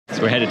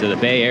We're headed to the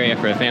Bay Area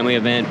for a family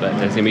event, but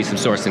there's gonna be some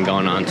sourcing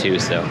going on too,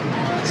 so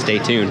stay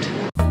tuned.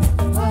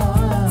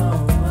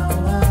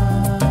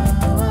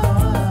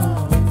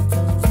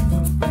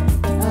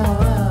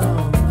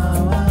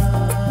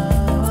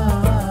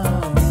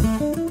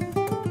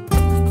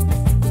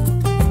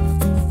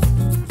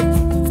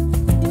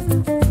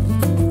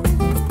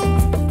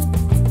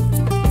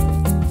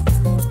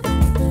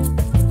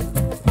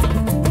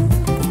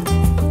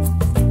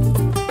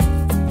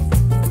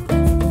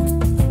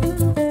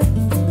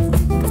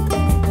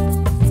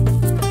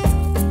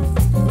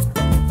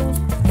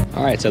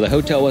 Alright, so the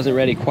hotel wasn't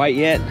ready quite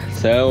yet,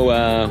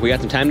 so we got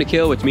some time to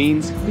kill, which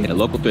means we had a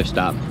local thrift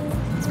stop.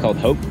 It's called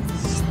Hope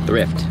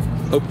Thrift.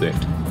 Hope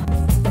Thrift.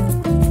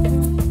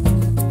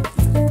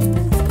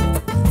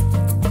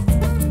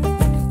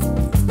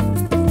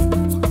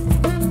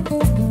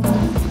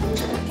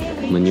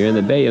 When you're in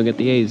the Bay, you'll get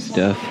the A's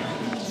stuff.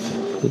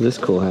 Look at this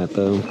cool hat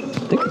though. I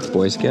think it's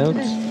Boy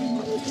Scouts.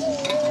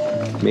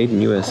 Made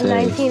in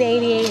USA.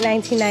 1988,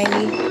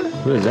 1990.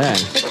 What is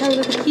that? It comes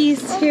with the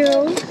keys too.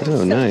 Oh,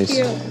 so nice.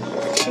 Cute.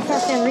 It's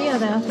not Sanrio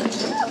though.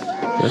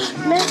 That's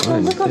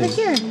fun. Look over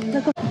here.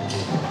 Look over.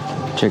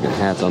 Check out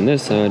hats on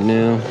this side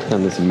now.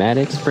 On this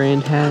Maddox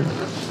brand hat.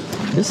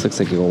 This looks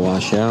like it will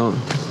wash out.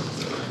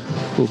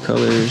 Cool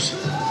colors.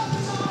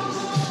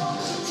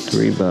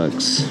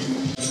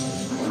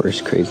 $3.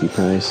 First crazy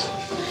price.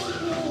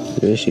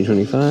 This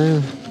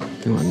 $25.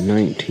 They want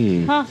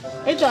 19. Huh?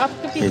 It's off.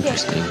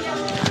 Interesting.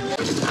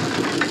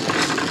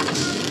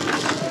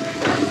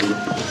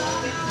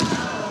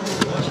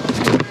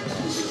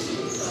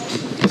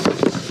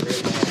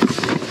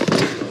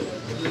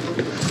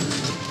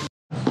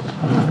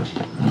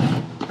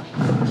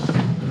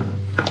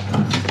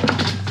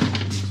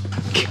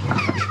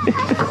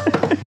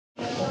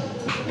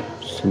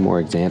 Some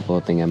more example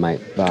thing I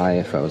might buy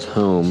if I was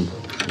home.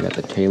 We got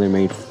the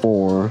TaylorMade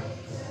 4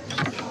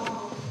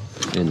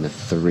 and the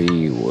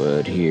 3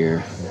 wood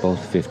here, both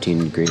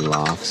 15-degree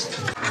lofts.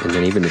 And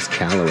then even this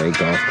Callaway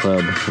golf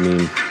club, I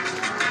mean,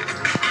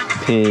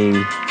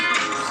 Ping.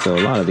 So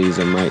a lot of these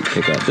I might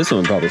pick up. This one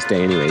will probably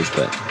stay anyways,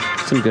 but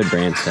some good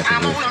brand stuff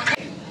in here.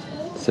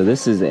 So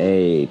this is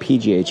a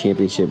PGA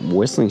Championship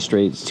Whistling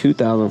Straits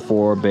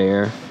 2004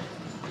 Bear.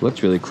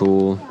 Looks really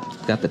cool.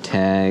 Got the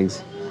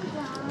tags.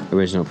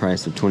 Original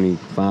price of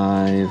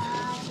 $25.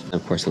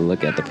 Of course, I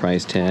look at the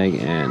price tag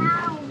and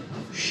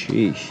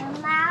sheesh.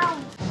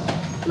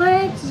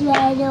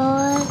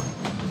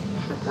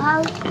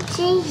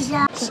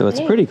 So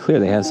it's pretty clear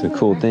they have some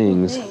cool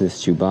things.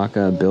 This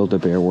Chewbacca,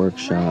 Build-A-Bear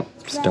Workshop,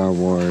 Star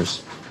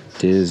Wars,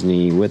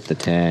 Disney with the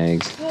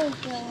tags.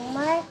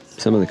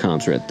 Some of the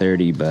comps are at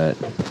 30, but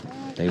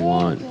they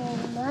want,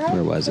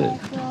 where was it?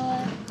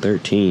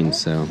 13,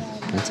 so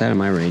that's out of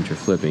my range for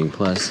flipping.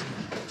 Plus,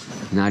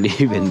 not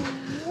even,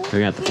 we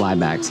got the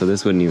flyback, so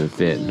this wouldn't even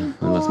fit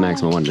unless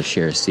Maxima wanted to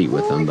share a seat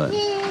with them, but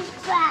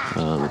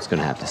it's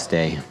gonna have to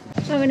stay.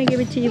 I'm gonna give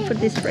it to you for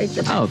this price.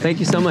 Oh, thank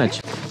you so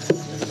much.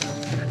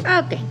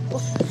 Okay,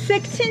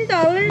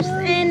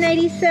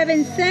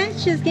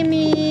 $16.97. Just give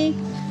me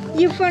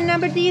your phone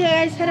number. Do you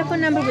guys have a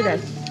phone number with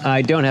us?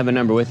 I don't have a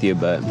number with you,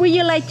 but... Would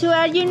you like to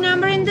add your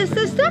number in the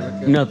system?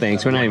 No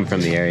thanks, we're not even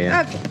from the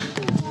area. Okay.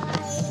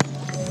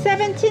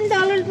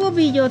 $17 will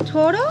be your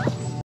total.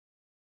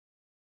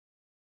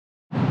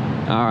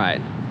 All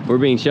right, we're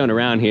being shown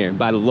around here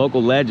by the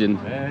local legend,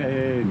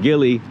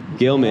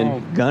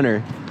 Gilman,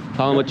 Gunner.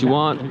 Call him what you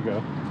want. There you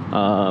go.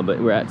 But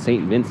we're at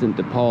St. Vincent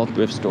de Paul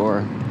thrift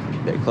store.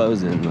 They're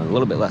closing in a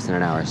little bit less than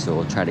an hour, so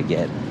we'll try to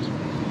get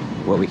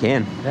what we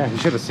can. Yeah, you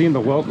should have seen the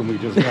welcome we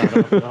just got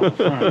up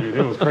front, dude.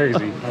 It was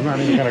crazy. I'm not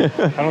even gonna,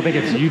 I don't think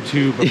it's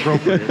YouTube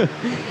appropriate.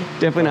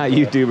 Definitely not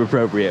YouTube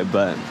appropriate,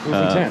 but it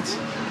was intense.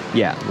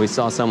 Yeah, we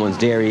saw someone's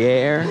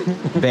derriere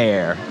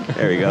bear.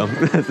 There we go.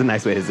 That's a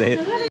nice way to say it.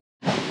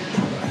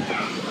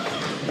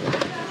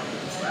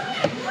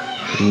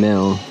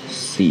 Mel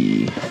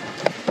C.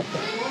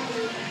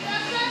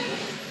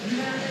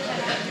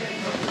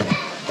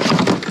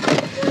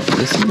 Is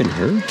this even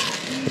her?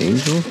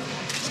 Angel?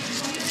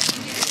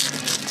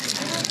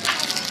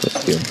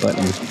 Let's do a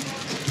button.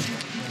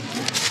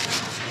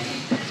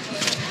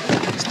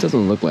 This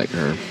doesn't look like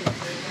her.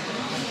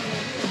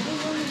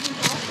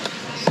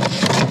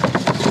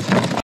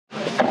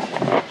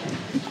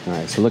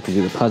 Alright, so looking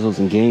through the puzzles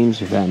and games,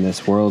 we found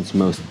this world's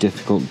most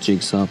difficult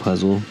jigsaw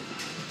puzzle.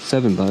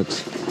 $7.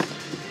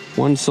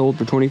 One sold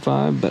for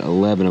 25, but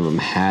 11 of them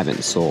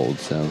haven't sold,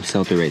 so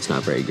sell-through rate's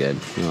not very good.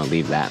 I'll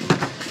leave that.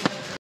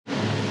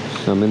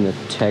 So I'm in the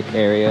tech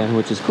area,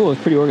 which is cool.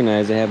 It's pretty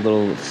organized. They have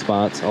little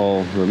spots,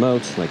 all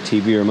remotes, like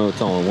TV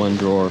remotes, all in one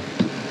drawer.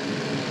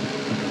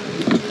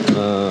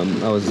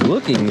 I was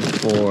looking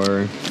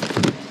for,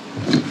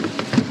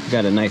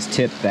 got a nice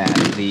tip that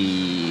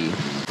the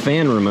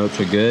fan remotes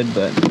are good,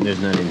 but there's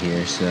none in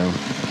here, so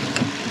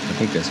I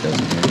think this goes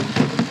in here.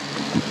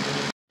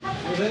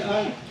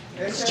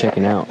 Just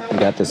checking out. We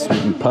got this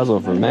puzzle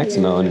from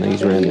Maximo, and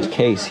these are in this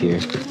case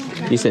here.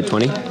 You said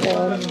 20?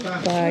 4,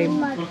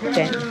 5,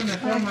 10.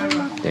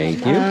 Thank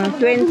you.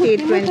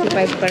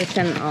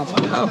 25% off.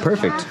 Oh,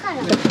 perfect.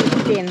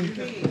 15.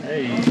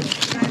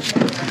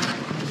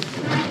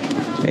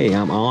 Hey,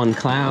 I'm on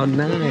cloud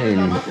 9.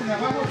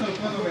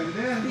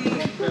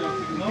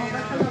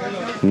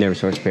 Never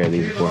sourced a pair of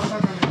these before.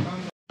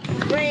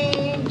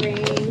 Rain,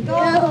 rain,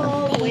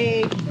 go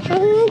away.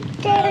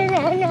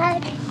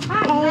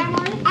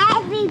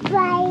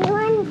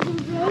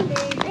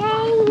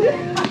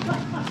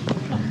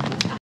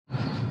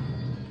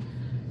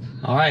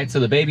 All right, so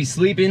the baby's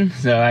sleeping.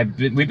 So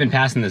we've been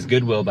passing this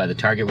Goodwill by the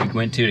Target we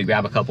went to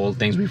grab a couple of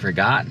things we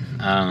forgot.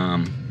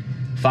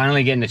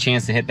 Finally getting a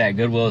chance to hit that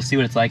Goodwill, see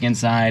what it's like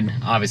inside.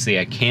 Obviously,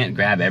 I can't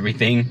grab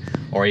everything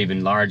or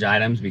even large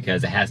items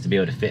because it has to be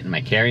able to fit in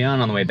my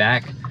carry-on the way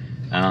back.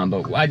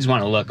 But I just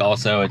want to look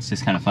also. It's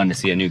just kind of fun to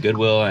see a new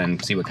Goodwill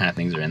and see what kind of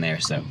things are in there.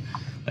 So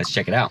let's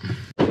check it out.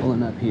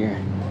 Pulling up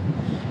here.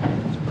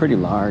 It's pretty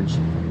large.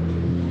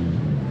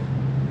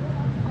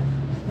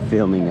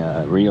 Filming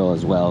a reel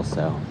as well,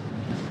 so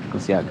we'll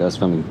see how it goes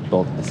filming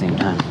both at the same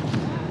time.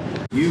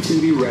 You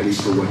can be ready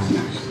for what's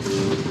next.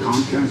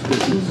 Comcast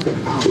Business,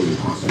 powering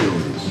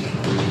possibilities.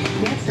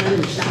 Get started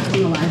with fast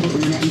and reliable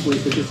internet and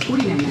voice, which is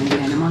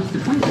 $49.99 a month for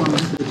 24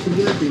 months with a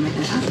 2-year agreement,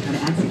 and ask her to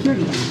add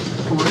security in.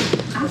 Or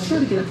ask her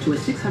to get up to a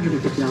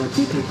 $650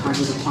 prepaid card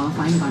with a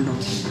qualifying bundle.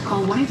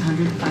 Call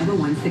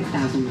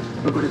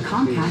 1-800-501-6000 or go to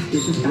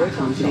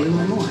ComcastBusiness.com today to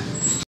learn more.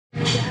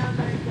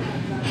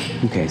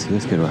 Okay, so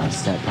this Goodwill has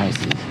set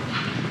prices.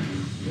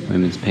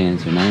 Women's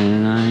pants are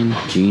 $9.99,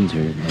 jeans are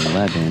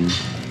 $11,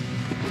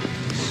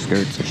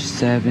 skirts are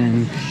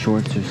 $7,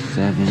 shorts are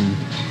 $7.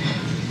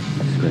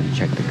 Let's go ahead and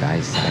check the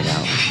guys' side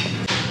out.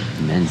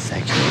 The men's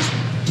section is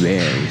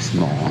very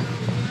small,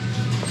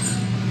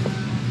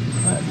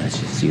 but let's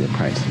just see the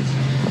prices.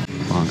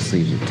 Long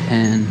sleeves are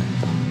 10,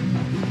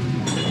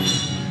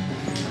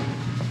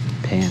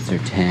 pants are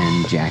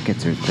 10,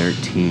 jackets are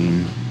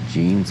 13,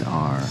 jeans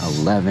are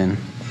 11.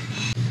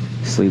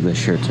 Sleeveless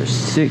shirts are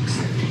 6.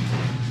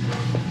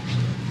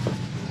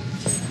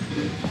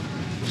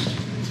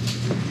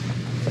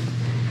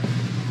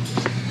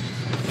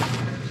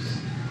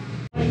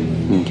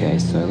 Okay,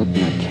 so I looked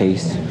in my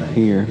case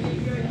here.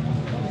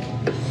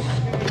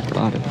 A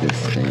lot of this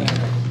thing.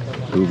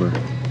 Hoover.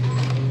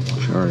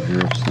 Charger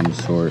of some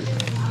sort.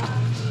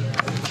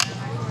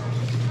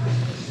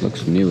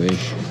 Looks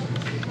newish.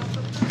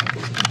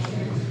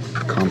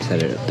 Comp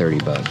set it at 30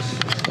 bucks.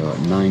 So at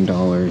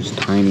 $9,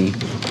 tiny,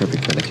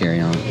 perfect for the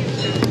carry-on.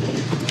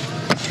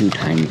 2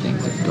 tiny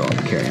things that go on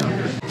the carry-on.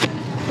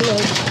 Hello.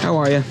 How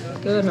are you?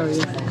 Good, how are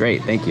you?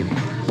 Great, thank you.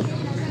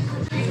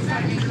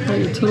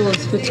 Your total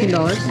is $15.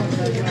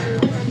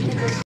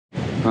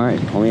 All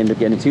right, only ended up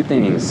getting 2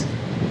 things.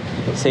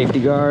 Safety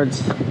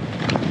guards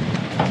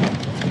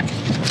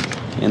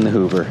and the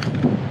Hoover.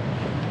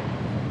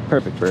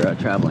 Perfect for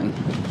traveling.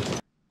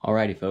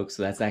 Alrighty folks,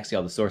 so that's actually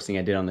all the sourcing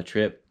I did on the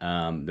trip.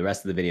 The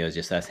rest of the video is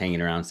just us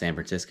hanging around San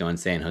Francisco and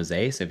San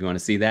Jose. So if you want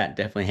to see that,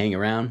 definitely hang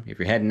around. If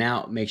you're heading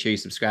out, make sure you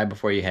subscribe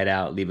before you head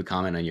out. Leave a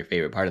comment on your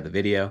favorite part of the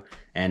video.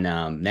 And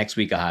next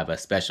week I'll have a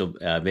special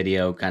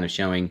video kind of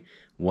showing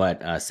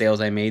what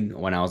sales I made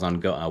when I was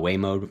on away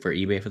mode for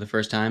eBay for the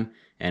first time.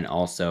 And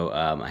also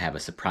I have a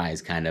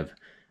surprise kind of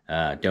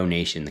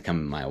donation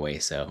coming my way.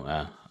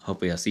 So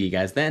hopefully I'll see you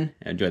guys then.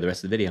 Enjoy the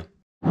rest of the video.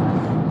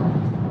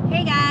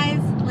 Hey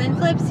guys, Lynn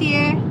Flips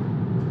here.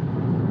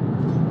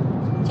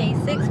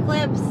 J6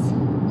 Flips.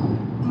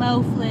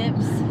 Mo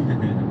Flips.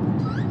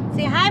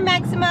 Say hi,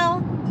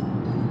 Maximo.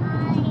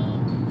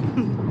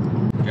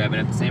 Driving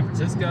up to San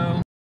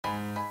Francisco.